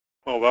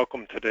Well,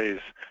 welcome to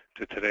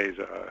today's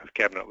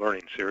cabinet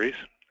learning series.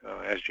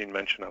 As Gene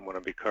mentioned, I'm going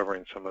to be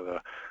covering some of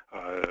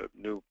the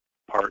new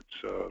parts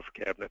of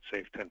Cabinet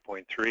Safe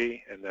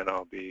 10.3, and then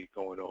I'll be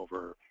going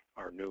over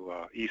our new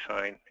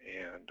eSIGN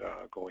and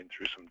going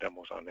through some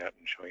demos on that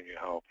and showing you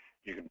how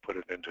you can put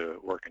it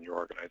into work in your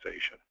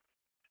organization.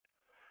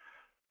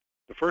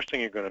 The first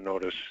thing you're going to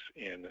notice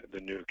in the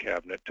new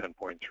Cabinet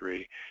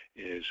 10.3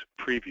 is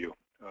Preview.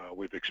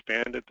 We've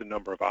expanded the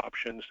number of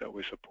options that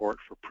we support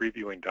for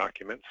previewing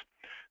documents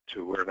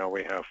to where now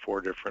we have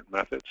 4 different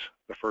methods.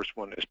 The first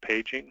one is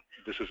paging.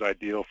 This is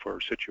ideal for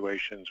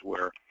situations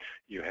where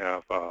you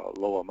have a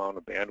low amount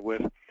of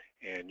bandwidth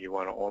and you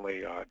want to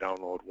only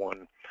download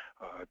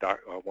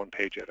one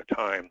page at a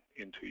time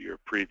into your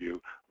preview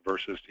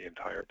versus the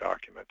entire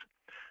document.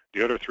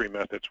 The other 3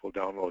 methods will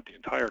download the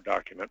entire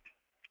document,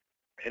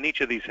 and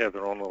each of these have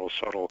their own little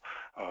subtle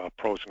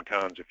pros and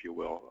cons, if you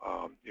will.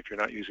 If you're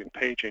not using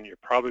paging, you're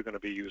probably going to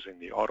be using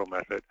the auto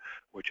method,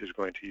 which is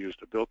going to use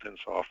the built-in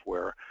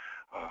software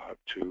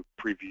to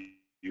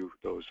preview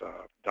those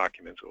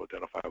documents. It will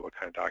identify what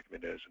kind of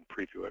document it is and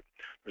preview it.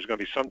 There's going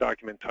to be some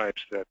document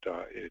types that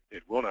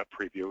it will not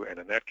preview, and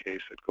in that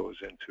case, it goes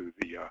into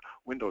the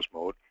Windows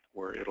mode,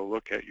 where it'll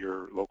look at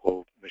your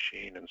local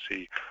machine and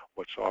see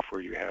what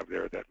software you have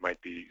there that might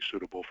be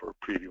suitable for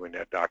previewing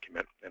that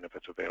document, and if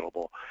it's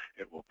available,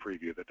 it will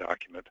preview the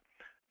document.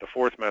 The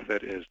fourth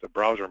method is the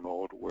browser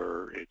mode,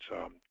 where it's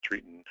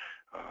treating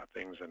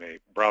things in a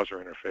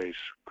browser interface,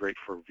 great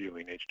for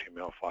viewing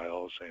HTML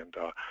files and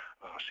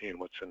seeing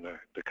what's in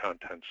the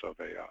contents of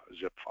a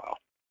zip file.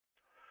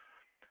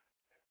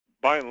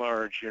 By and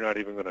large, you're not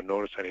even going to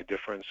notice any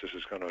difference. This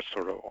is going to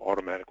sort of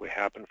automatically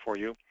happen for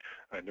you.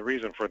 And the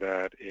reason for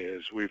that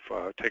is we've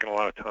taken a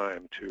lot of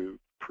time to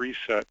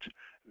preset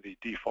the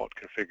default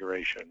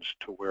configurations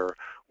to where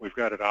we've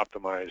got it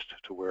optimized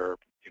to where,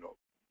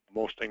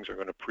 most things are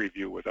going to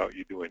preview without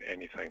you doing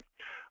anything.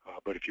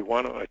 But if you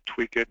want to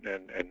tweak it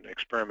and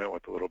experiment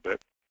with a little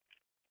bit,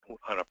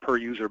 on a per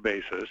user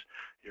basis,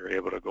 you're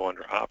able to go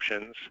under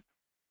Options,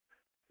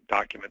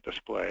 Document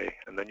Display,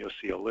 and then you'll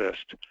see a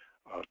list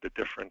of the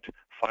different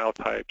file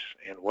types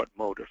and what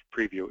mode of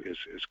preview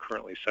is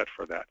currently set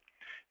for that.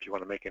 If you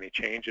want to make any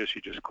changes,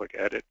 you just click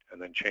Edit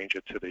and then change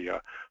it to the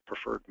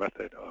preferred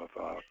method of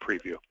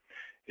preview.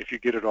 If you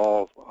get it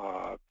all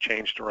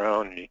changed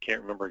around and you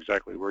can't remember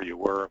exactly where you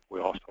were,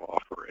 we also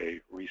offer a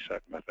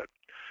reset method.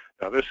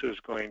 Now this is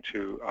going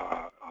to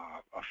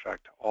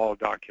affect all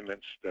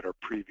documents that are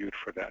previewed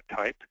for that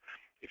type.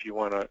 If you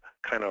want to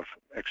kind of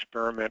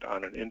experiment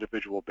on an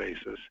individual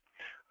basis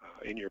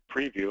in your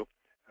preview,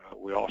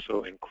 we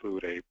also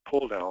include a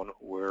pull down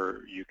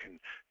where you can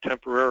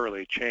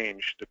temporarily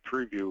change the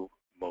preview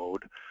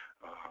mode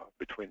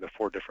between the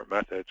 4 different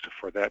methods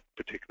for that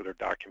particular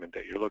document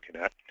that you're looking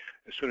at.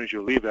 As soon as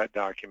you leave that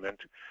document,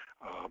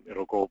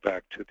 it'll go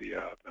back to the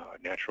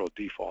natural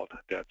default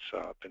that's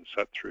been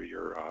set through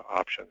your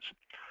options.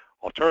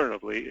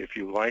 Alternatively, if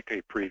you like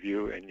a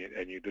preview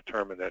and you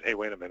determine that, hey,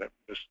 wait a minute,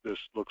 this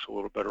looks a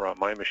little better on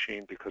my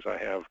machine because I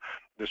have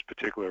this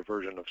particular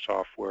version of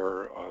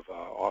software of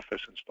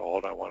Office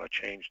installed, I want to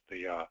change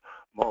the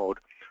mode,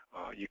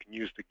 you can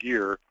use the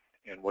gear,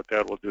 and what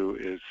that will do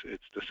is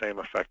it's the same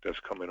effect as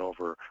coming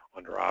over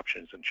under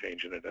Options and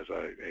changing it as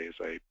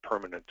a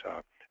permanent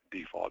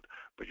default.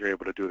 But you're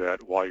able to do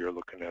that while you're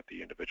looking at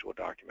the individual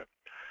document.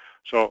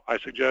 So I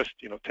suggest,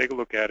 take a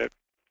look at it,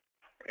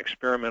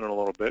 experiment a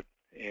little bit,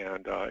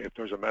 and if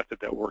there's a method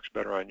that works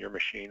better on your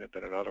machine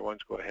than another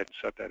one's, go ahead and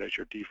set that as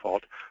your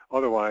default.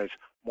 Otherwise,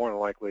 more than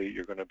likely,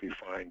 you're going to be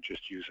fine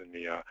just using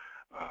the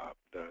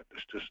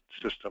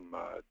system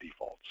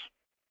defaults.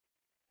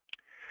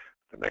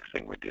 The next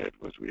thing we did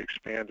was we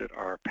expanded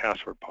our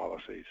password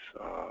policies.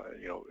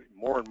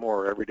 More and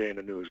more every day in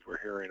the news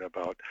we're hearing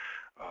about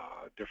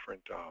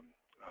different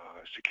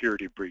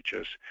security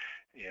breaches,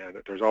 and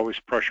there's always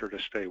pressure to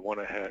stay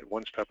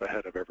one step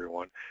ahead of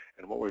everyone.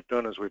 And what we've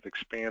done is we've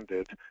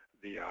expanded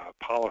the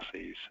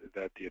policies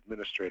that the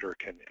administrator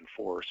can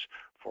enforce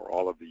for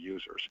all of the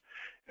users.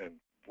 And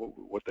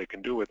what they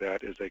can do with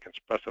that is they can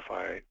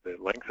specify the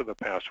length of the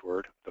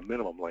password, the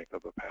minimum length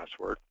of the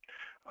password,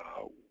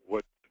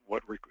 what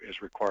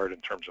is required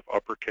in terms of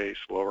uppercase,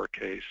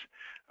 lowercase,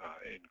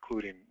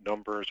 including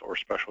numbers or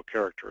special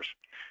characters.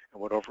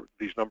 And whatever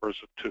these numbers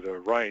to the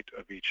right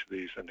of each of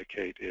these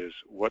indicate is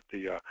what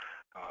the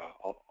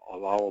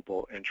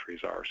allowable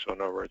entries are. So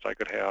in other words, I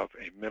could have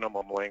a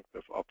minimum length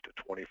of up to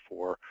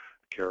 24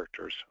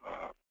 characters.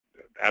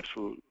 The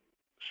absolute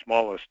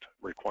smallest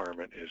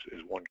requirement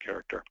is 1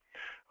 character.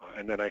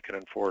 And then I can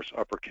enforce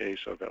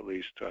uppercase of at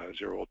least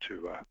 0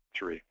 to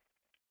 3.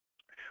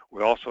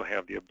 We also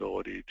have the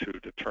ability to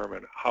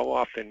determine how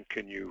often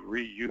can you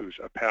reuse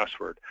a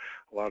password.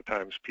 A lot of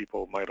times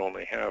people might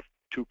only have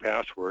 2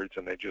 passwords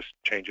and they just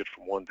change it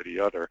from one to the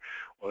other.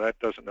 Well, that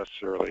doesn't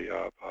necessarily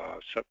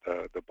set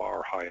the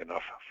bar high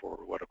enough for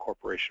what a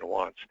corporation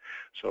wants.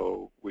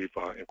 So we've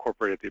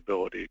incorporated the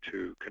ability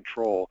to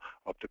control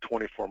up to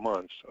 24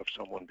 months of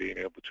someone being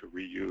able to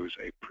reuse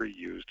a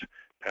pre-used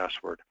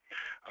password.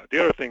 The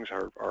other things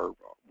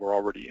were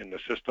already in the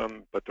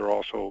system, but they're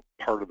also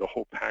part of the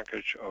whole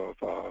package of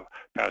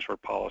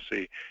password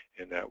policy,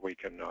 in that we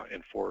can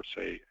enforce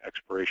a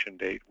expiration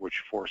date,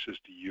 which forces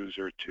the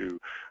user to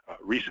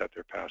reset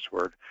their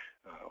password.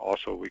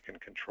 Also, we can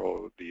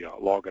control the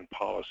login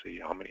policy,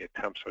 how many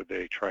attempts are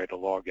they try to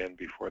log in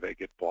before they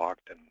get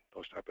blocked, and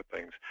those type of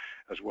things,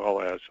 as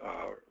well as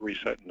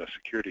resetting the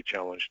security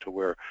challenge to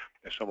where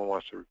if someone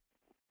wants to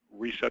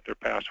reset their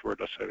password,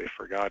 let's say they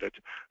forgot it,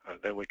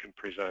 then we can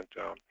present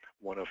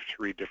one of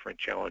 3 different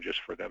challenges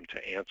for them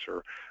to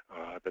answer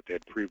that they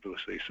had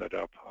previously set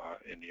up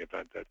in the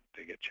event that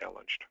they get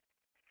challenged.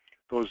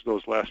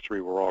 Those last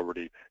 3 were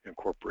already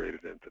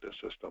incorporated into the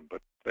system,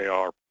 but they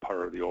are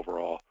part of the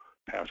overall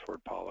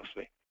password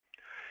policy.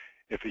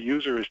 If a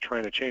user is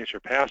trying to change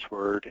their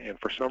password and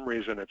for some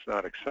reason it's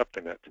not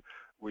accepting it,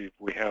 we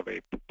have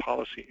a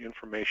policy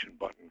information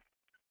button.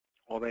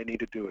 All they need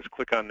to do is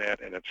click on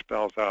that, and it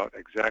spells out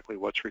exactly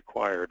what's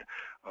required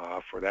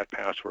for that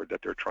password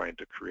that they're trying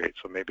to create.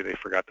 So maybe they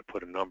forgot to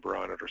put a number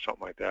on it or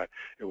something like that.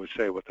 It would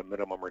say what the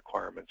minimum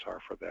requirements are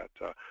for that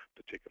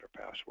particular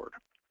password.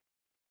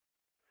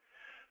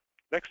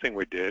 Next thing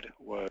we did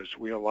was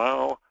we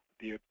allow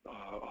the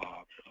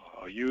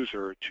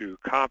user to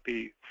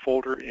copy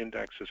folder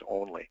indexes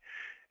only.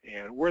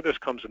 And where this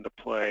comes into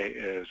play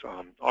is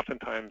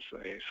oftentimes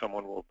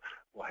someone will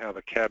have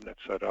a cabinet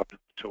set up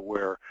to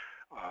where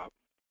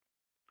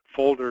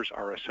folders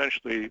are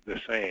essentially the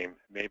same.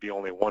 Maybe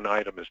only one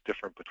item is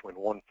different between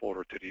one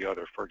folder to the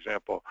other. For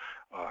example,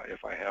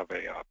 if I have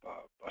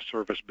a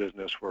service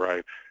business where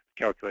I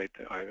calculate,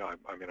 I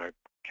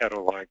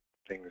catalog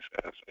things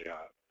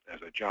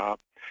as a job,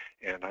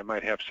 and I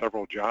might have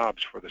several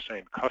jobs for the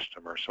same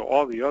customer. So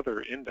all the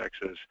other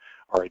indexes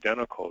are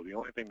identical. The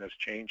only thing that's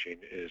changing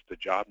is the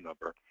job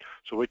number.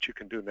 So what you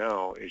can do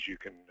now is you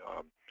can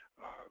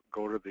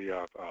go to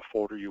the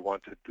folder you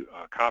want to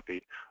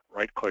copy,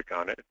 right-click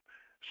on it,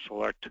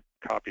 select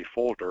copy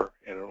folder,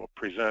 and it will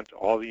present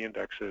all the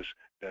indexes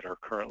that are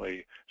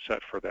currently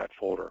set for that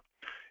folder.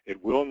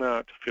 It will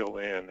not fill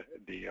in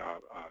the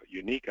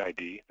unique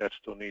ID. That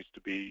still needs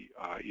to be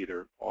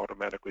either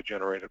automatically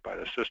generated by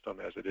the system,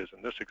 as it is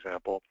in this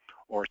example,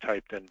 or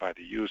typed in by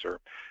the user.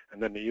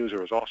 And then the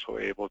user is also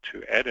able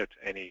to edit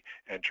any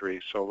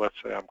entry. So let's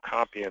say I'm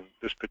copying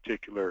this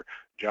particular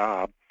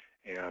job,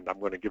 and I'm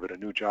going to give it a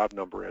new job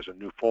number as a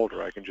new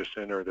folder. I can just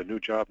enter the new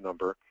job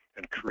number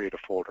and create a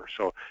folder.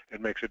 So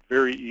it makes it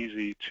very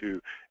easy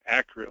to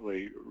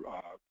accurately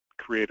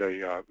create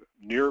a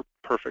near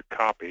perfect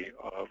copy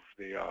of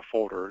the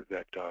folder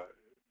that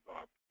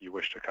you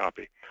wish to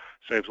copy.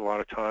 Saves a lot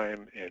of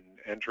time in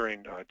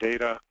entering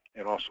data,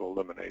 and also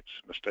eliminates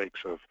mistakes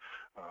of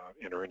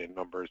entering in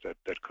numbers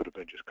that could have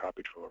been just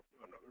copied from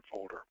another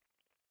folder.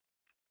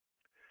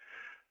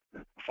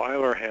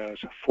 Filer has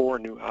 4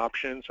 new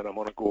options, and I'm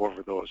going to go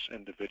over those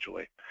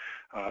individually.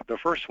 The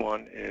first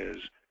one is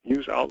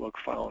use Outlook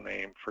file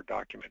name for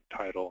document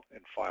title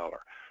in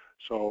Filer.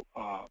 So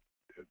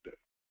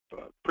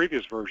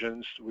previous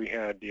versions, we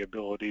had the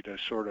ability to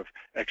sort of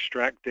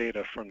extract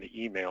data from the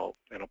email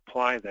and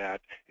apply that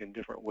in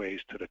different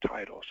ways to the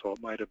title. So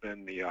it might have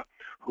been the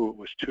who it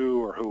was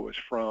to, or who it was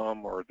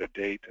from, or the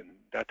date, and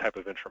that type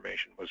of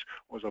information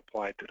was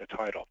applied to the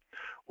title.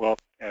 Well,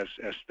 as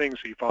things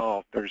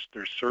evolve, there's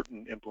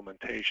certain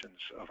implementations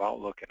of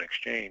Outlook and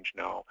Exchange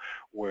now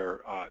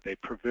where they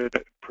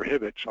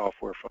prohibit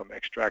software from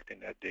extracting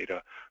that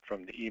data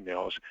from the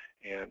emails,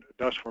 and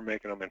thus we're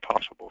making them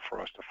impossible for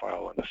us to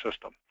file in the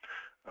system.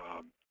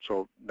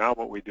 So now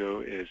what we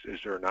do is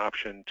there an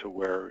option to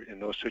where in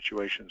those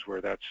situations where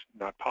that's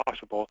not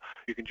possible,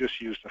 you can just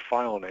use the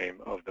file name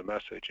of the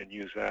message and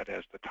use that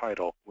as the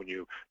title when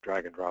you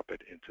drag and drop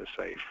it into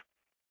SAFE.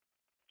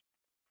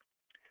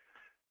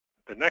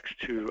 The next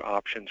 2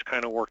 options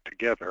kind of work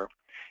together,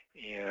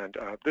 and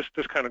this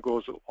kind of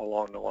goes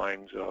along the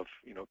lines of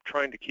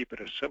trying to keep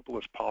it as simple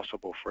as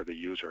possible for the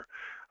user.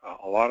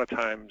 A lot of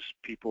times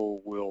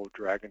people will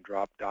drag and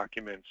drop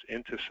documents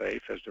into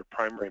SAFE as their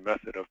primary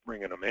method of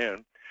bringing them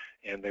in,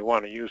 and they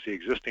want to use the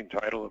existing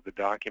title of the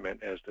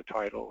document as the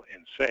title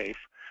in SAFE,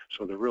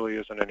 so there really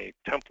isn't any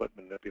template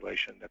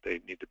manipulation that they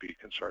need to be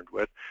concerned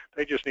with.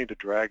 They just need to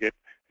drag it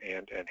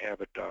and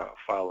have it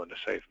file into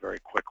SAFE very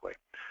quickly.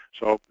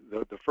 So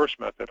the first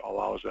method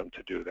allows them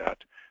to do that.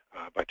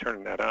 By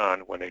turning that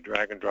on, when they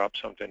drag and drop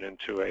something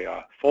into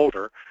a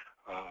folder,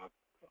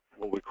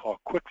 what we call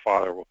Quick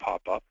Filer will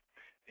pop up,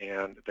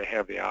 and they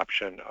have the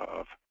option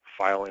of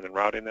filing and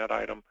routing that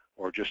item,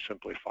 or just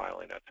simply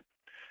filing it.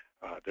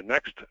 The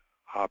next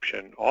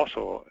option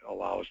also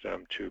allows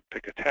them to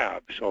pick a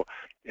tab. So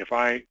if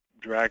I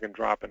drag and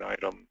drop an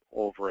item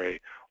over a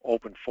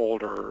open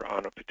folder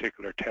on a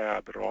particular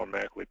tab, it'll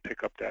automatically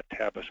pick up that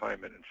tab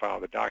assignment and file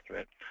the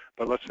document.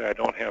 But let's say I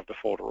don't have the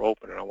folder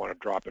open and I want to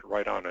drop it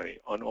right on an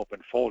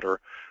unopened folder.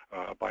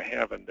 By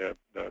having the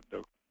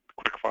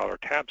Quick Filer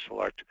tab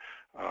select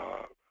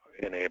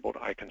enabled,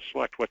 I can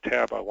select what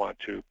tab I want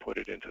to put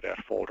it into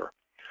that folder.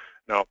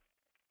 Now,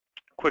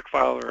 quick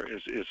filer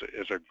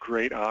is a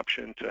great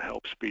option to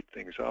help speed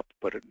things up,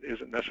 but it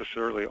isn't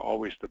necessarily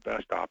always the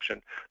best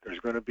option. There's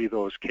going to be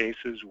those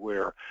cases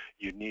where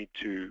you need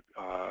to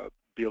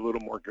be a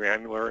little more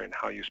granular in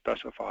how you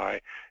specify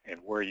and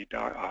where you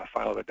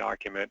file the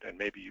document, and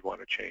maybe you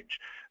want to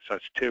change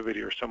sensitivity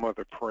or some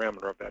other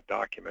parameter of that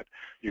document.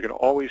 You can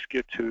always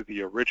get to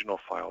the original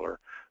filer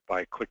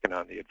by clicking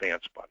on the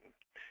Advanced button.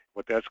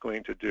 What that's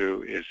going to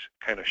do is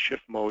kind of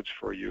shift modes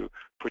for you,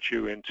 put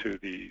you into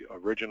the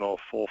original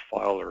full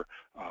filer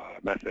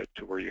method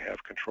to where you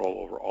have control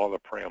over all the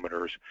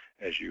parameters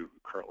as you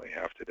currently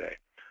have today.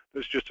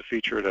 This is just a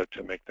feature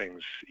to make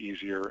things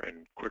easier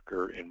and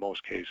quicker in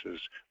most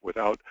cases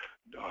without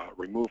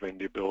removing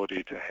the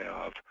ability to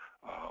have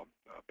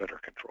better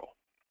control.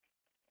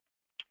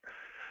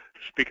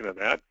 Speaking of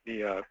that,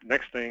 the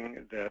next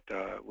thing that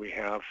we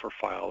have for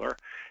filer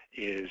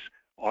is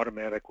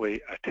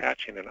automatically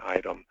attaching an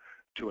item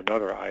to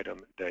another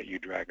item that you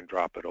drag and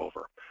drop it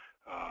over.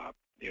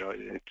 You know,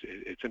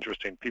 it's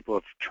interesting. People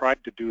have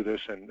tried to do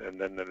this and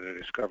then they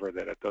discover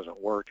that it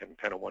doesn't work and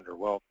kind of wonder,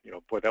 well, you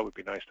know, boy, that would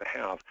be nice to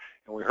have.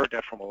 And we heard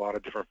that from a lot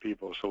of different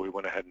people, so we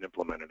went ahead and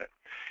implemented it.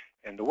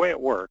 And the way it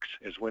works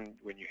is when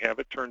you have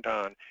it turned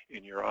on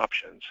in your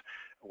options,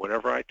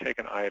 whenever I take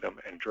an item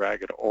and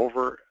drag it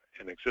over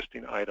an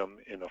existing item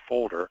in a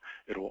folder,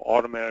 it will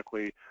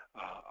automatically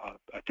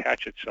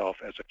attach itself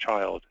as a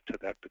child to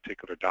that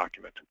particular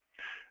document.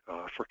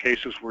 For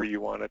cases where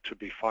you want it to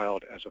be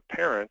filed as a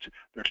parent,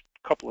 there's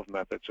a couple of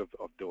methods of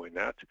doing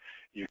that.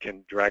 You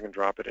can drag and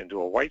drop it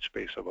into a white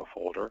space of a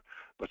folder,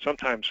 but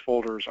sometimes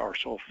folders are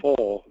so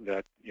full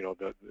that, you know,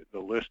 the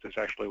list is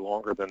actually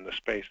longer than the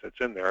space that's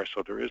in there,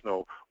 so there is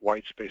no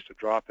white space to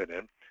drop it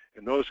in.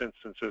 In those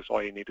instances,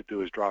 all you need to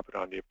do is drop it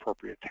on the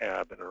appropriate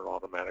tab, and it'll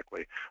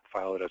automatically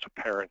file it as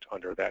a parent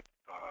under that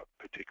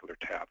particular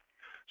tab.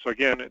 So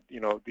again, you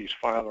know, these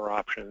filer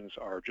options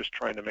are just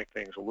trying to make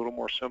things a little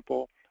more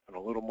simple and a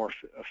little more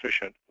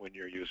efficient when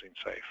you're using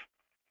SAFE.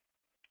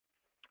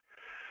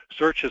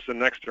 Search is the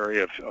next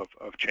area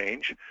of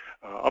change.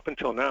 Up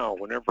until now,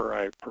 whenever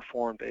I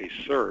performed a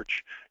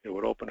search, it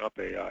would open up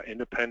a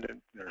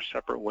independent or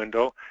separate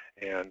window,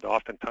 and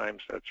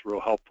oftentimes that's real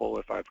helpful.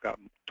 If I've got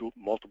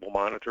multiple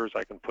monitors,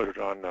 I can put it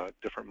on a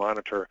different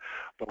monitor.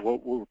 But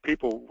what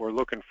people were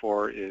looking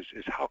for is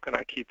how can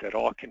I keep that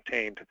all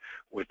contained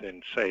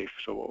within SAFE?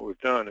 So what we've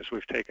done is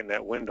we've taken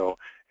that window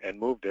and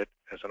moved it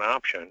as an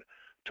option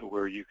to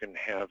where you can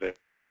have it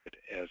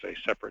as a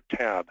separate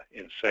tab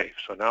in SAFE.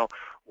 So now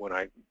when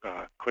I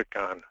click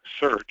on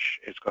search,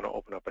 it's going to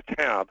open up a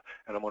tab,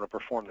 and I'm going to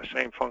perform the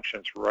same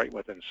functions right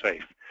within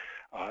SAFE.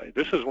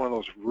 This is one of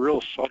those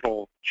real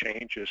subtle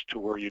changes to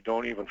where you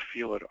don't even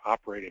feel it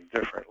operating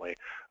differently.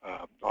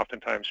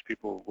 Oftentimes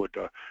people would,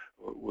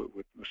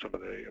 with some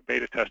of the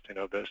beta testing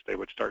of this, they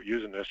would start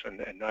using this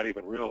and not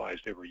even realize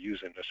they were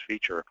using this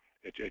feature.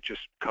 It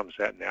just comes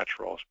that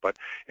natural. But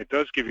it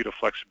does give you the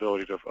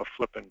flexibility of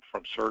flipping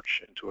from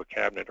search into a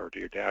cabinet or to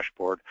your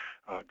dashboard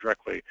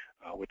directly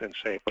within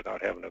SAFE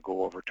without having to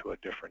go over to a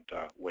different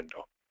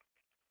window.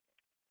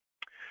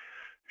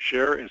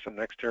 Share is the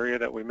next area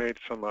that we made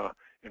some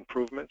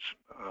improvements.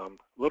 A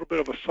little bit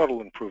of a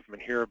subtle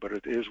improvement here, but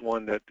it is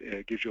one that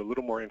gives you a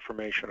little more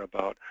information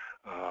about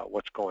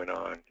what's going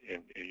on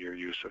in your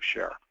use of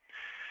Share.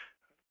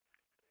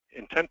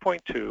 In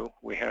 10.2,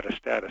 we had a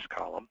status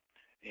column,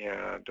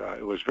 and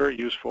it was very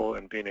useful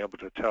in being able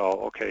to tell,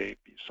 okay,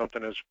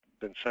 something has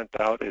been sent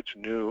out, it's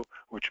new,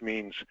 which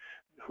means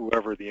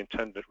whoever the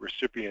intended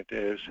recipient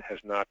is has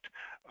not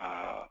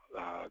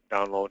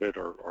downloaded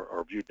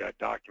or viewed that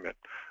document.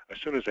 As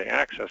soon as they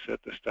access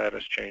it, the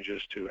status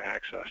changes to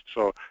accessed.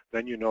 So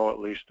then you know at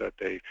least that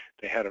they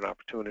had an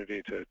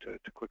opportunity to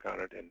click on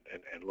it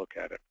and look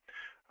at it.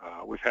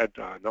 We've had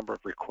a number of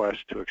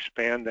requests to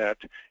expand that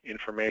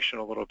information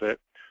a little bit.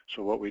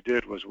 So what we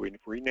did was we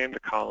renamed the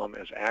column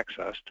as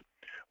accessed.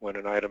 When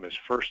an item is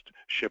first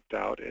shipped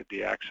out,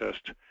 the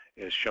accessed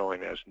is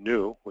showing as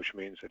new, which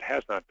means it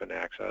has not been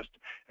accessed.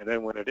 And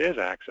then when it is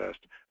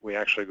accessed, we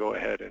actually go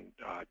ahead and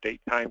date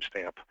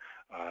timestamp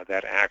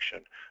that action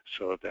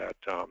so that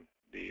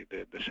the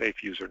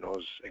SAFE user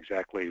knows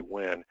exactly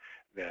when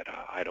that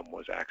item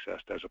was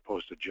accessed as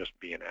opposed to just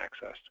being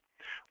accessed.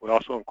 We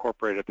also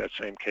incorporated that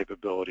same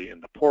capability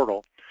in the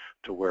portal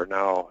to where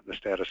now the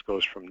status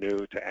goes from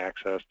new to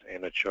accessed,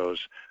 and it shows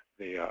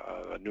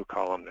a new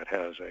column that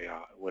has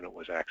when it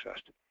was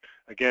accessed.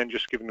 Again,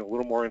 just giving a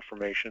little more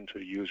information to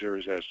the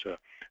users as to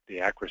the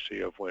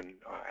accuracy of when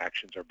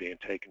actions are being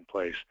taken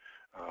place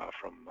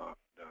from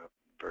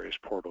various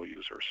portal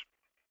users.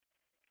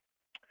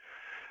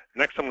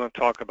 Next, I'm going to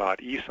talk about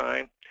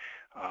eSIGN.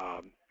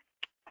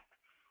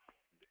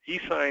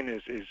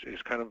 eSIGN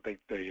is kind of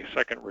the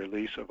second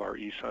release of our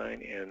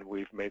eSIGN, and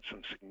we've made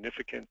some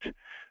significant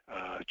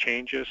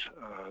changes.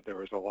 There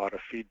was a lot of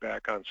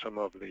feedback on some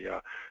of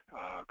the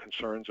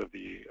concerns of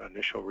the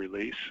initial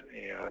release,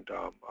 and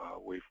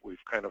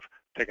we've kind of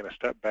taken a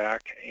step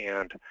back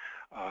and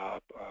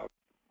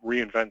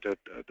reinvented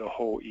the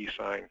whole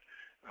eSIGN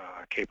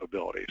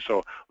capability.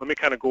 So let me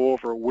kind of go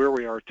over where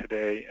we are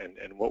today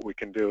and what we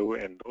can do,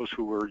 and those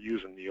who were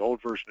using the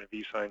old version of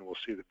eSIGN will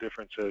see the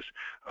differences,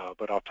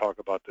 but I'll talk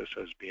about this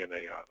as being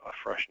a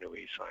fresh new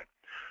eSIGN.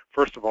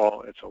 First of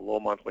all, it's a low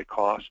monthly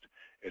cost.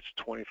 It's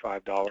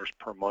 $25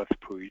 per month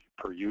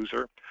per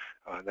user,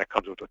 and that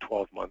comes with a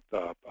 12-month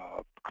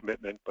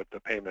commitment, but the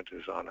payment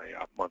is on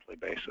a monthly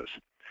basis.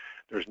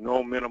 There's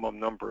no minimum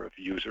number of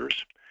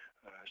users.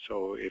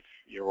 So if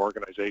your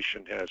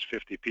organization has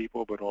 50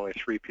 people, but only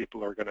 3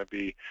 people are going to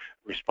be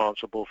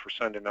responsible for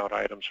sending out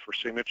items for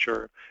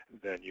signature,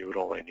 then you would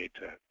only need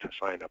to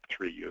sign up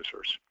 3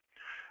 users.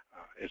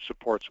 It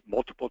supports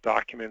multiple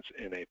documents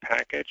in a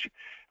package.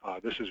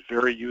 This is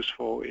very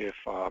useful if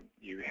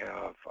you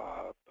have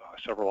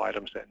several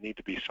items that need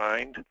to be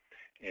signed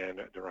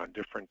and they're on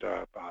different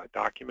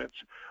documents,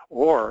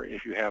 or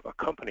if you have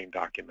accompanying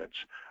documents,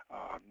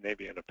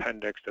 maybe an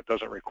appendix that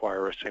doesn't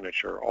require a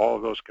signature. All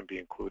of those can be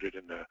included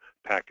in the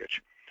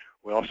package.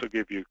 We also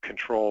give you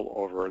control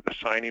over the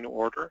signing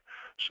order.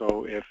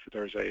 So if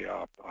there's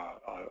a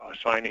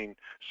signing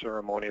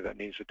ceremony that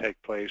needs to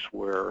take place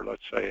where,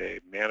 let's say,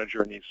 a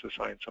manager needs to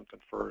sign something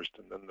first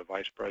and then the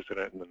vice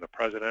president and then the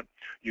president,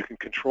 you can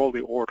control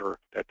the order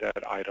that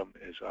that item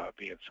is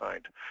being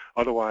signed.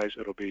 Otherwise,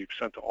 it'll be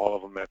sent to all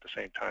of them at the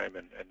same time,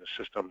 and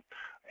the system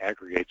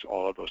aggregates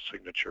all of those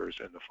signatures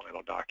in the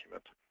final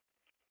document.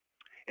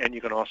 And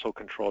you can also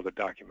control the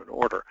document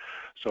order.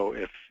 So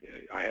if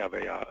I have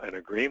an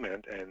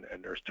agreement and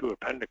there's 2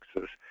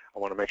 appendixes, I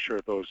want to make sure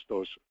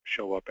those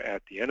show up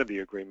at the end of the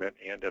agreement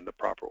and in the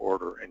proper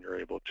order, and you're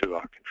able to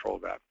control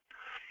that.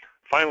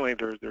 Finally,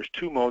 there's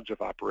 2 modes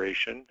of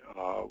operation.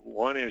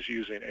 One is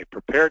using a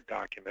prepared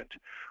document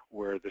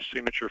where the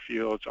signature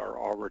fields are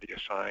already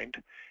assigned,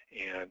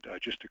 and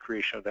just the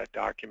creation of that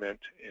document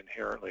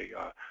inherently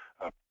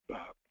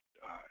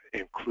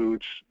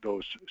includes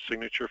those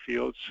signature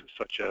fields,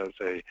 such as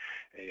a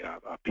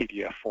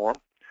PDF form,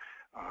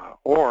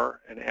 or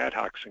an ad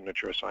hoc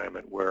signature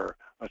assignment where,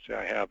 let's say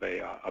I have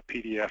a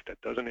PDF that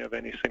doesn't have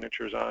any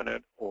signatures on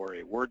it, or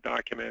a Word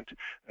document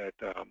that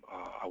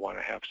I want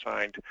to have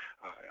signed.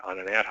 On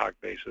an ad hoc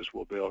basis,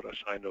 we'll be able to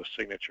assign those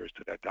signatures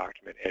to that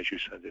document as you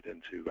send it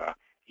into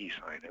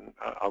eSIGN, and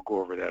I'll go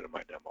over that in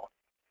my demo.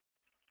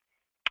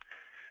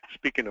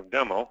 Speaking of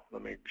demo,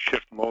 let me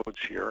shift modes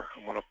here.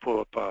 I'm going to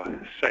pull up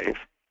Save,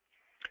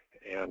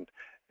 and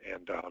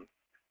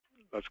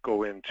let's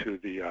go into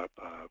the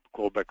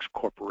Globex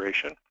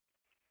Corporation.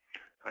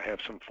 I have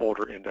some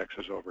folder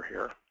indexes over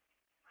here.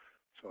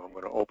 So I'm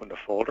going to open the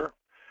folder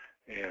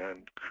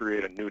and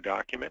create a new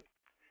document.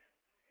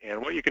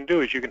 And what you can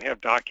do is you can have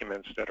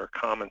documents that are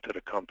common to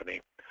the company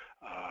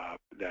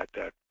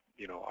that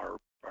you know are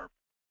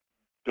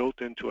built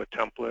into a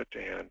template,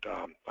 and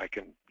I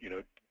can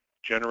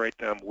generate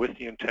them with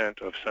the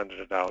intent of sending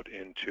it out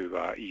into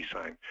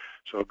eSIGN.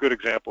 So a good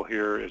example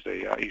here is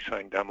a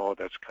eSIGN demo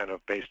that's kind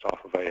of based off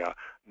of a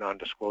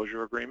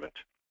non-disclosure agreement.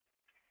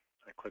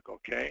 I click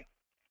OK.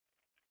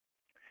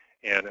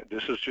 And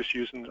this is just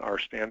using our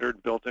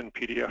standard built-in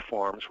PDF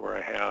forms where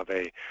I have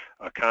a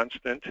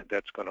constant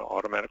that's going to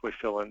automatically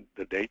fill in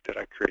the date that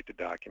I create the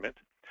document.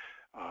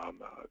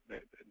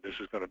 This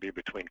is going to be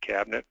between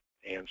cabinet,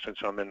 and since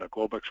I'm in the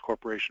Globex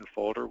Corporation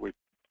folder, we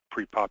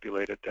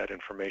pre-populated that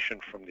information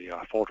from the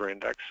folder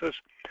indexes,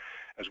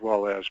 as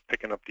well as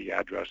picking up the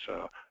address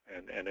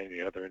and any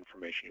other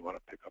information you want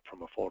to pick up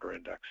from a folder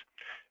index.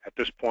 At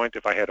this point,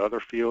 if I had other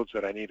fields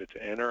that I needed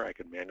to enter, I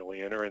could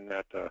manually enter in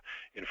that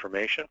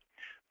information.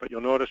 But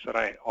you'll notice that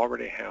I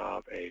already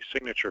have a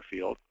signature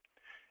field,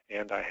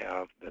 and I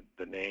have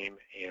the name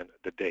and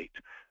the date.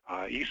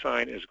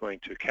 eSIGN is going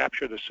to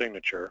capture the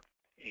signature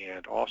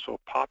and also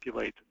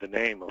populate the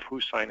name of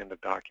who's signing the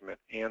document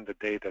and the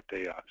day that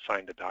they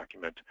signed the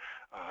document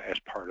as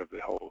part of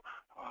the whole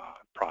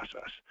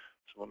process.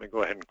 So let me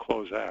go ahead and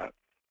close that.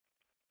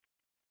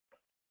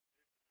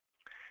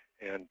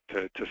 And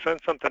to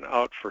send something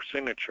out for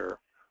signature,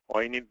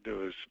 all you need to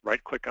do is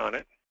right-click on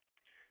it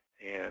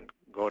and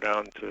go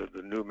down to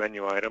the new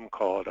menu item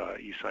called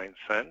eSIGN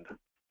Send.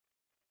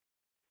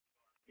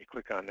 You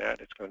click on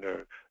that, it's going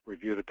to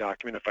review the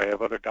document. If I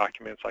have other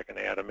documents, I can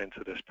add them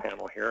into this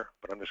panel here,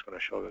 but I'm just going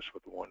to show this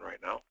with the one right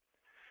now.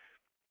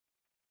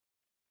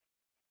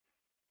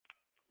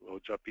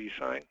 Loads up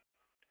eSIGN.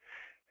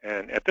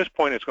 And at this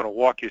point, it's going to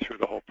walk you through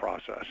the whole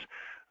process.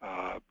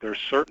 There's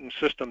certain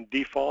system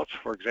defaults.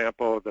 For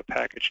example, the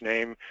package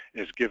name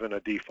is given a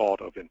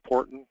default of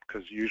important,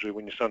 because usually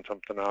when you send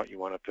something out, you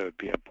want it to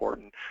be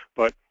important.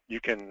 But you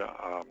can,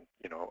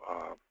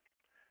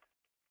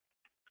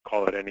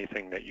 call it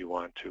anything that you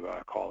want to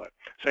call it.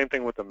 Same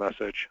thing with the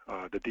message.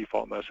 The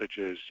default message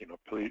is,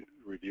 please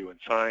review and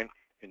sign,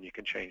 and you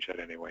can change that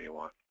any way you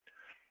want.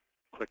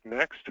 Click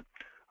Next.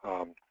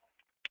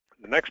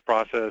 The next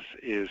process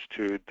is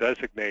to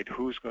designate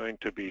who's going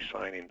to be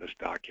signing this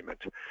document.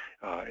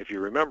 If you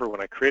remember,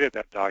 when I created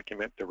that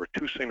document, there were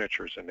 2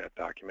 signatures in that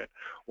document.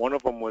 One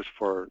of them was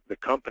for the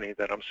company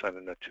that I'm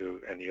sending it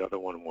to, and the other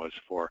one was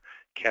for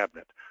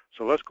cabinet.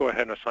 So let's go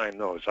ahead and assign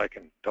those. I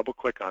can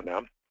double-click on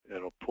them. and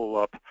it'll pull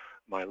up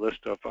my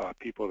list of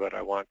people that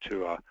I want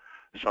to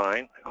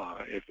sign.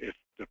 If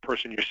the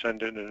person you're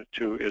sending it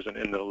to isn't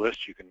in the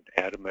list, you can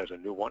add them as a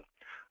new one.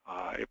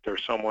 If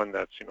there's someone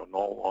that's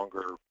no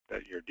longer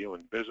that you're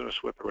doing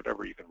business with or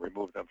whatever, you can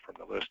remove them from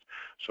the list.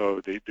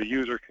 So the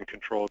user can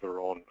control their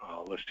own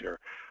list here.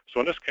 So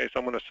in this case,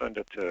 I'm going to send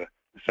it to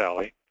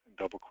Sally.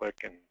 Double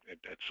click and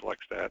it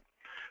selects that.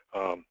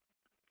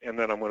 And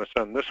then I'm going to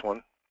send this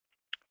one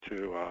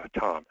to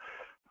Tom.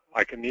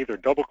 I can either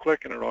double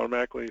click and it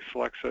automatically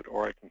selects it,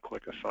 or I can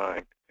click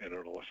assign and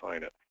it'll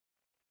assign it.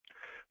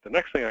 The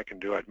next thing I can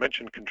do, I'd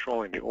mentioned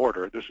controlling the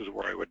order. This is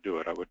where I would do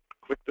it. I would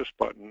click this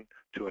button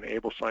to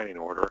enable signing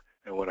order,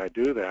 and when I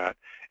do that,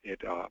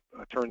 it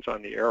turns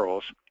on the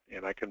arrows,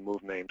 and I can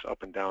move names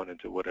up and down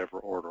into whatever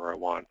order I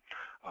want.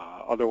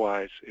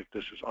 Otherwise, if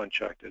this is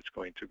unchecked, it's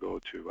going to go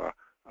to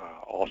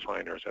all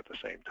signers at the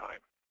same time.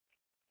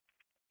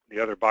 The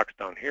other box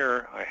down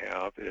here I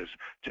have is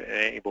to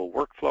enable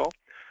workflow.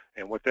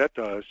 And what that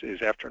does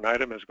is after an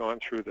item has gone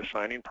through the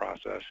signing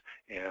process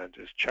and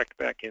is checked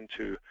back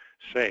into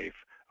safe,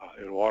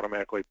 it will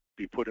automatically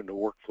be put into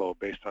workflow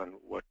based on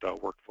what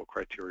workflow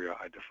criteria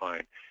I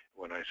define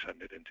when I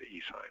send it into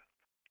eSIGN.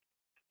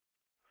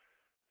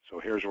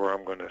 So here's where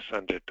I'm going to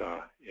send it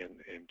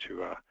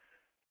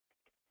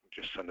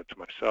just send it to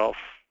myself.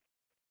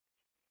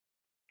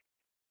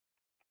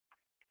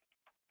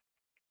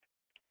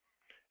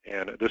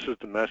 And this is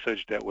the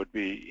message that would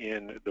be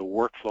in the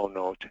workflow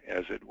note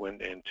as it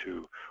went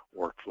into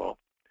workflow.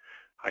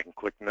 I can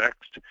click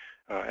next.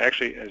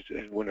 Actually,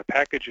 when a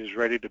package is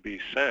ready to be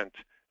sent,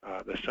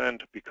 the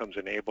send becomes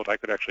enabled. I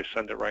could actually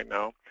send it right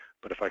now,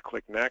 but if I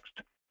click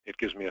next, it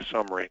gives me a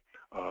summary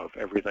of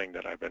everything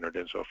that I've entered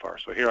in so far.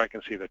 So here I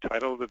can see the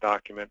title of the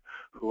document,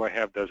 who I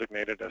have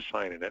designated as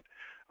signing it.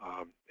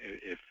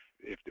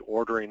 If the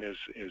ordering is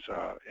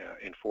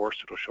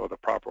enforced, it'll show the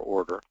proper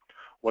order,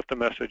 what the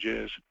message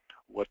is,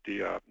 what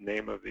the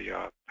name of the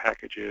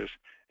package is,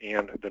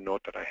 and the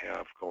note that I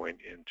have going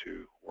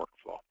into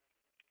workflow.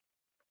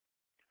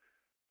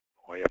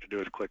 All you have to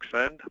do is click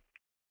send,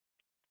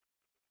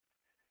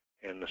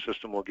 and the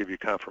system will give you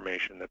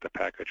confirmation that the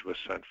package was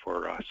sent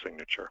for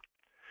signature.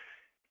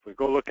 If we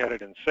go look at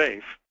it in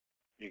safe,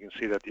 you can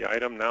see that the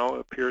item now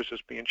appears as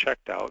being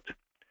checked out.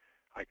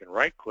 I can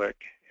right-click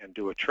and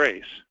do a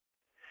trace,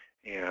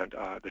 and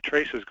the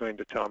trace is going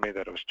to tell me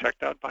that it was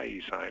checked out by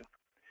eSIGN.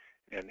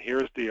 And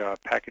here's the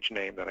package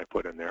name that I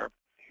put in there.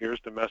 Here's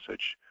the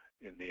message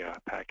in the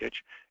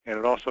package. And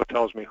it also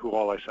tells me who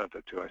all I sent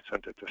it to. I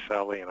sent it to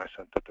Sally and I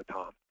sent it to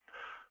Tom.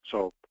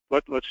 So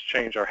let's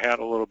change our hat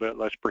a little bit.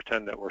 Let's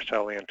pretend that we're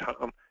Sally and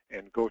Tom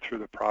and go through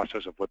the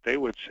process of what they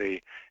would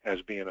see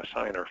as being a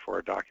signer for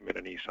a document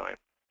in eSIGN.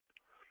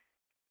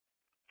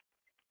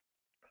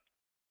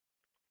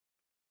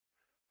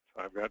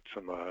 So I've got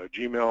some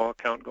Gmail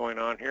account going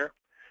on here.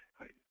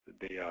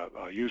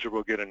 The user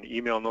will get an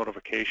email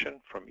notification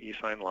from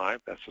eSIGN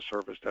Live. That's the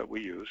service that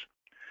we use.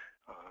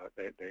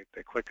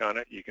 They click on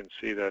it. You can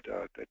see that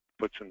it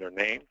puts in their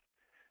name,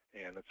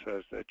 and it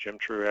says that Jim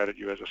True added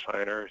you as a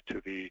signer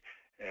to the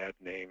add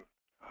name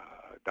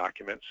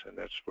documents, and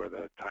that's where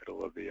the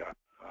title of the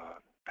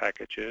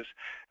package is,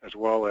 as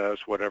well as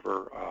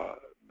whatever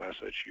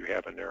message you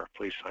have in there.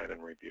 Please sign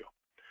and review.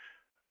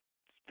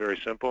 It's very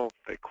simple.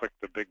 They click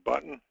the big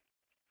button.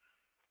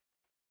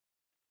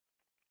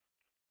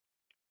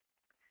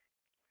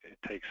 It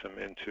takes them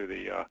into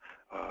the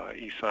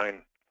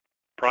eSIGN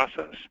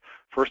process.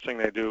 First thing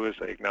they do is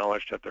they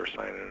acknowledge that they're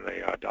signing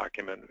a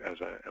document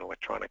as an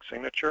electronic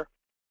signature.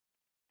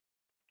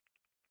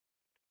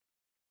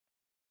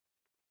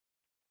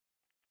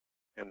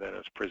 And then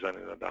it's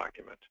presenting the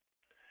document.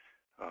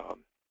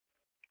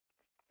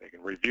 They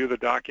can review the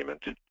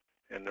document,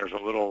 and there's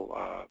a little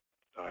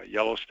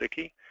yellow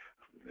sticky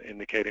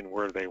indicating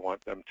where they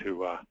want them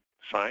to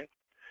sign.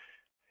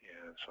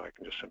 And so I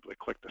can just simply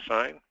click the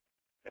sign,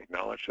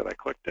 acknowledge that I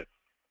clicked it,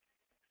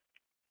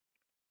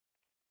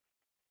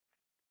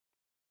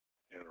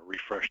 and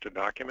refresh the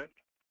document.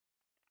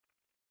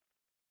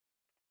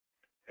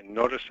 And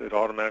notice it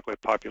automatically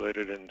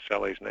populated in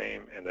Sally's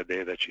name and the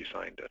day that she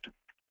signed it.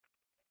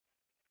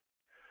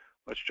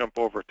 Let's jump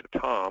over to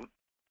Tom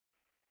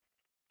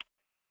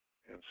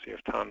and see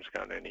if Tom's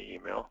gotten any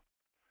email.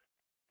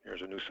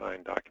 Here's a new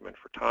signed document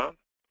for Tom.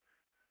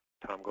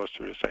 Tom goes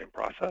through the same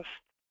process.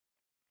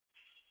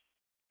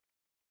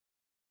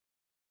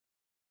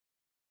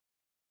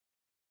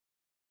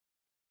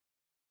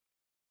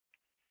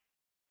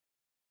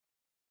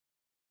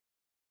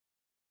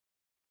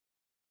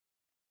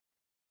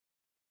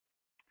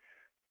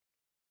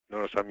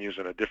 Notice I'm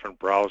using a different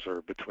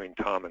browser between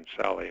Tom and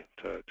Sally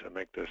to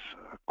make this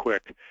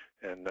quick,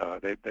 and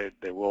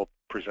they will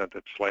present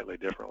it slightly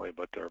differently,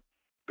 but they're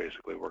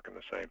basically working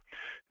the same.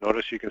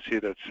 Notice you can see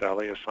that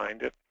Sally has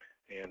signed it,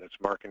 and it's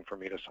marking for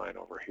me to sign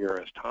over here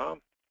as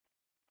Tom.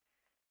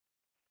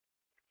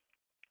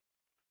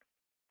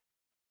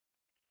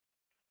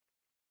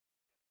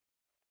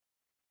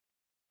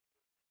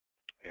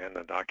 and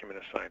the document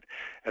is signed.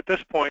 At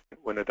this point,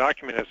 when the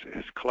document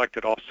has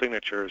collected all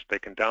signatures, they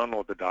can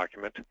download the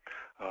document,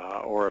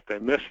 or if they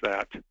miss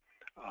that,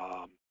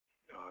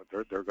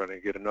 they're going to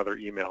get another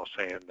email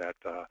saying that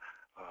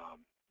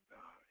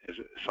is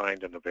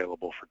signed and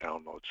available for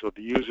download. So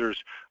the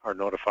users are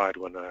notified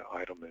when the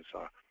item is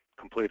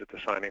completed the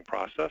signing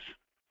process.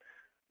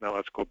 Now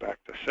let's go back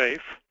to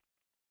safe.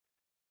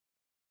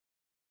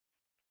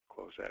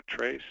 Close that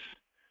trace.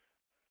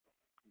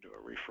 Do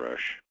a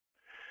refresh.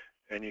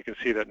 And you can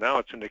see that now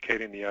it's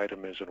indicating the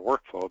item is in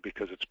workflow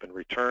because it's been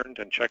returned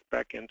and checked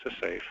back into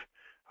safe.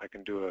 I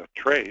can do a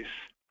trace,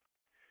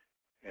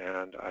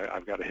 and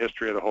I've got a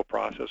history of the whole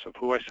process of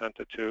who I sent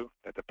it to,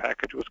 that the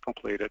package was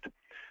completed,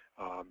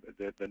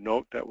 the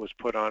note that was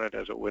put on it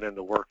as it went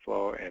into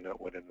workflow, and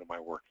it went into my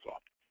workflow.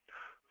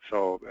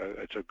 So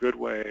it's a good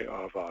way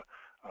of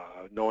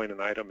knowing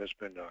an item has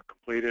been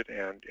completed,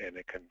 and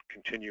it can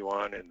continue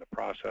on in the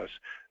process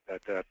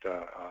that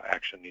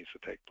action needs to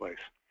take place.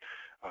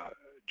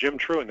 Jim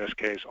True, in this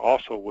case,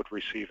 also would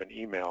receive an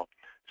email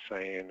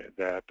saying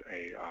that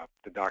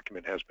the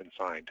document has been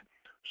signed.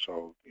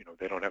 So,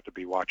 they don't have to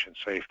be watching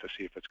safe to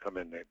see if it's come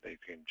in. They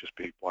can just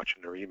be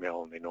watching their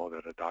email, and they know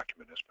that a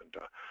document has been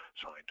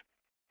signed.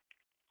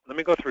 Let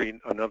me go through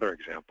another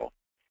example.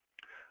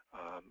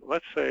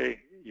 Let's say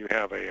you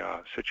have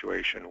a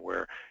situation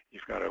where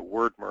you've got a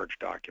word merge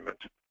document,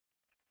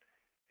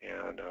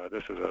 and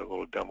this is a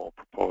little demo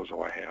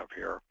proposal I have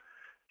here.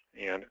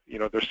 And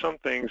there's some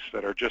things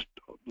that are just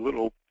a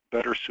little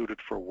better suited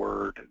for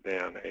Word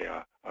than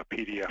a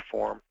PDF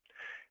form,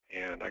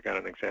 and I got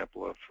an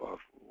example of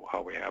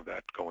how we have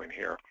that going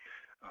here.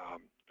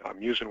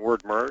 I'm using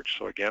word merge,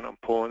 so again I'm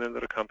pulling into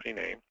the company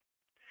name,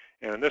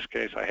 and in this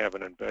case I have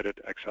an embedded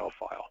Excel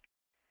file.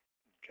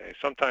 Okay,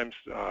 sometimes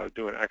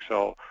doing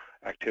Excel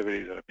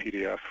activities in a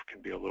PDF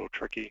can be a little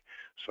tricky,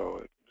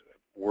 so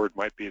Word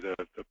might be the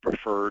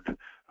preferred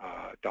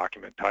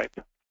document type.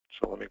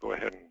 So let me go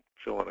ahead and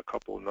fill in a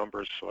couple of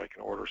numbers so I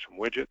can order some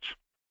widgets.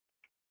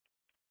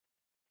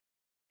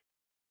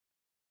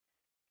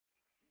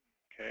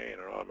 Okay,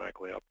 and it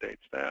automatically updates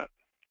that.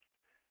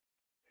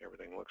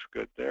 Everything looks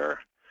good there.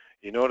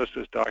 You notice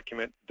this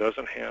document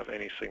doesn't have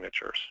any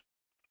signatures.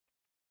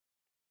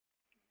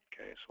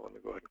 Okay, so let me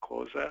go ahead and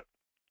close that.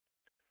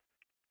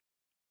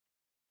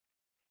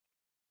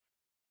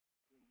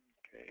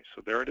 Okay,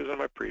 so there it is in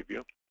my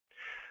preview.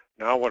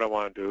 Now what I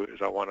want to do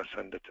is I want to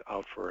send it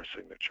out for a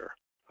signature.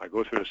 I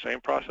go through the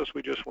same process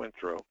we just went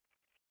through,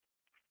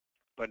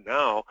 but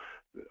now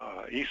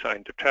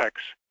eSIGN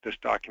detects this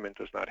document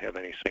does not have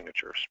any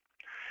signatures.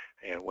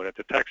 And when it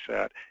detects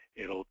that,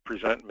 it'll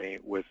present me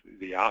with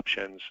the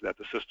options that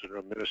the system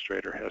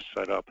administrator has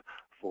set up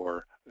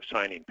for the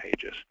signing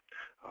pages.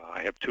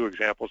 I have two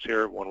examples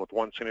here, one with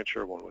one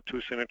signature, one with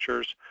two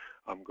signatures.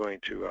 I'm going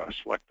to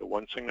select the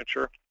one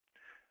signature.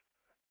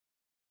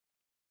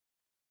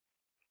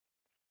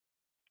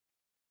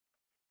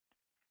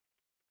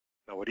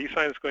 Now what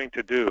eSIGN is going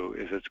to do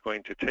is it's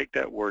going to take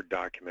that Word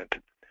document,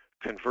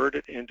 convert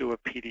it into a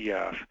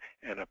PDF,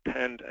 and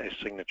append a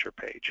signature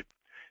page.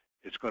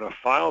 It's going to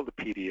file the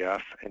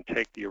PDF and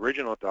take the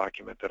original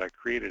document that I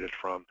created it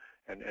from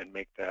and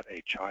make that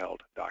a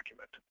child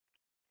document.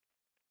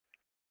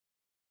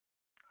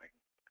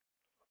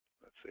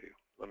 Let's see.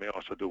 Let me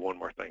also do one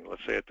more thing.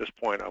 Let's say at this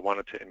point I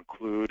wanted to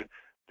include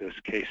this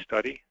case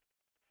study.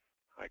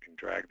 I can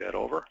drag that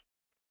over.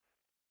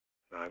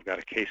 Now I've got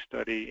a case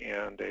study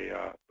and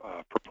a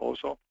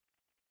proposal.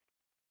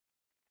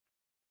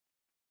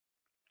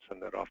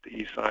 Send that off to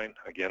eSIGN.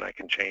 Again, I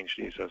can change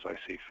these as I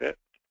see fit.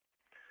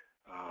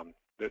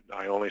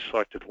 I only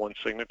selected one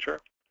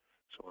signature,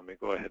 so let me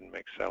go ahead and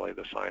make Sally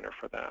the signer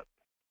for that.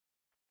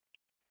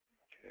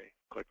 Okay,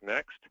 click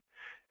Next.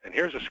 And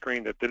here's a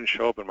screen that didn't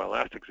show up in my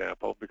last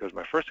example because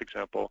my first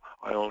example,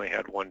 I only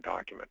had one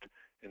document.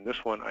 In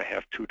this one, I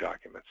have two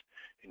documents.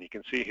 And you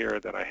can see here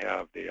that I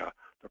have the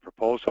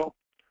proposal,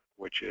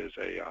 which is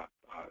a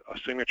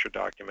signature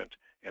document,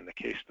 and the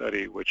case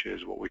study, which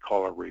is what we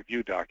call a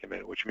review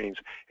document, which means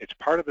it's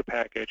part of the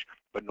package,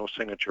 but no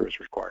signature is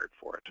required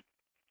for it.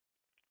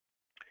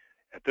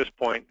 At this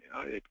point,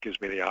 it gives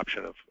me the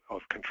option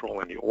of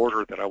controlling the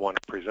order that I want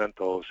to present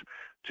those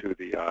to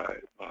the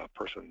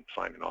person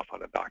signing off on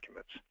the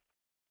documents.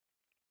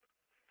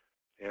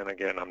 And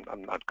again,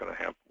 I'm not going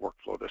to have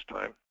workflow this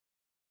time.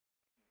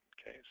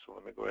 Okay, so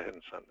let me go ahead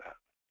and send that.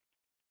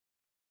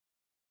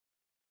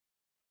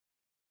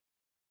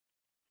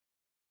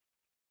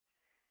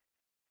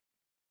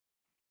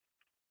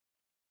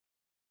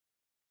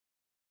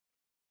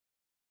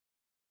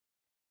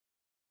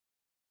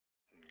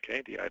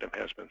 Okay, the item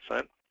has been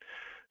sent.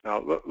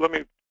 Now, let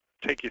me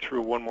take you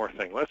through one more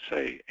thing. Let's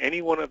say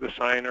any one of the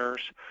signers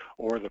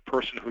or the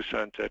person who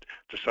sent it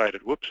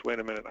decided, whoops, wait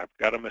a minute, I've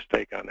got a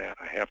mistake on that.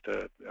 I have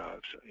to,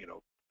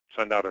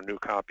 send out a new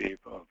copy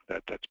of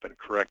that's been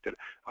corrected.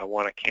 I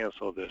want to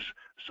cancel this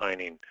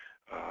signing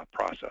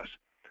process.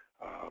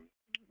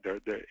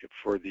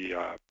 for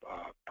the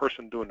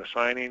person doing the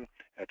signing,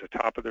 at the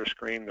top of their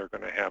screen, they're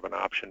going to have an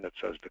option that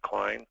says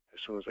decline. As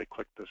soon as they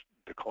click this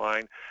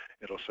decline,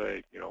 it'll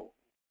say,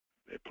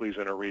 please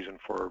enter a reason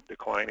for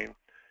declining,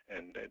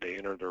 and they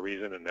enter their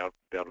reason, and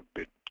that'll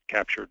be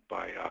captured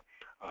by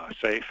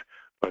SAFE.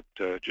 But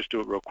just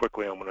do it real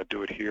quickly. I'm going to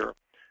do it here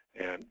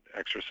and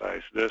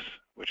exercise this,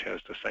 which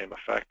has the same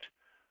effect.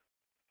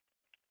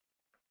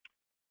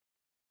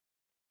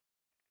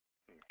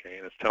 Okay,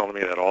 and it's telling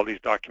me that all these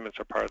documents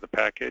are part of the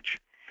package,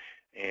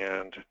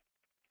 and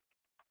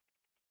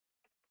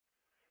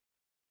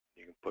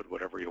you can put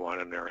whatever you want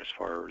in there as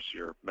far as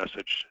your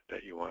message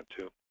that you want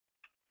to.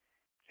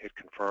 Hit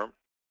confirm,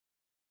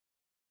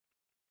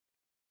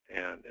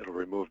 and it'll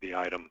remove the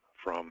item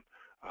from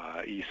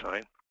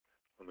eSIGN.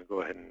 Let me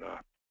go ahead and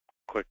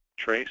click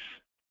trace,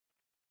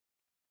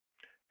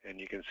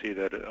 and you can see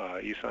that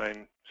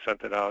eSIGN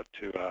sent it out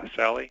to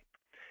Sally,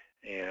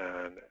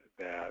 and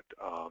that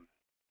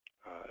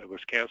it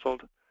was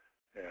canceled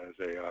as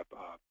a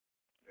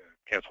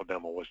cancel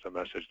demo was the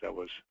message that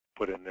was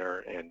put in there,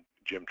 and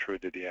Jim True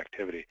did the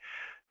activity.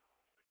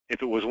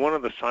 If it was one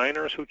of the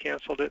signers who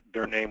canceled it,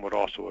 their name would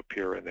also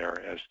appear in there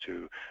as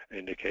to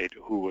indicate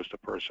who was the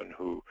person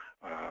who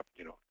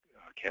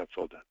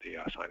canceled the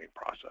signing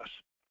process.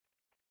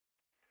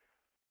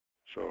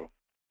 So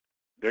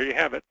there you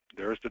have it.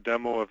 There's the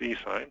demo of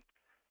eSIGN.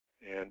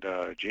 And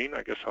Gene,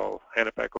 I guess I'll hand it back over.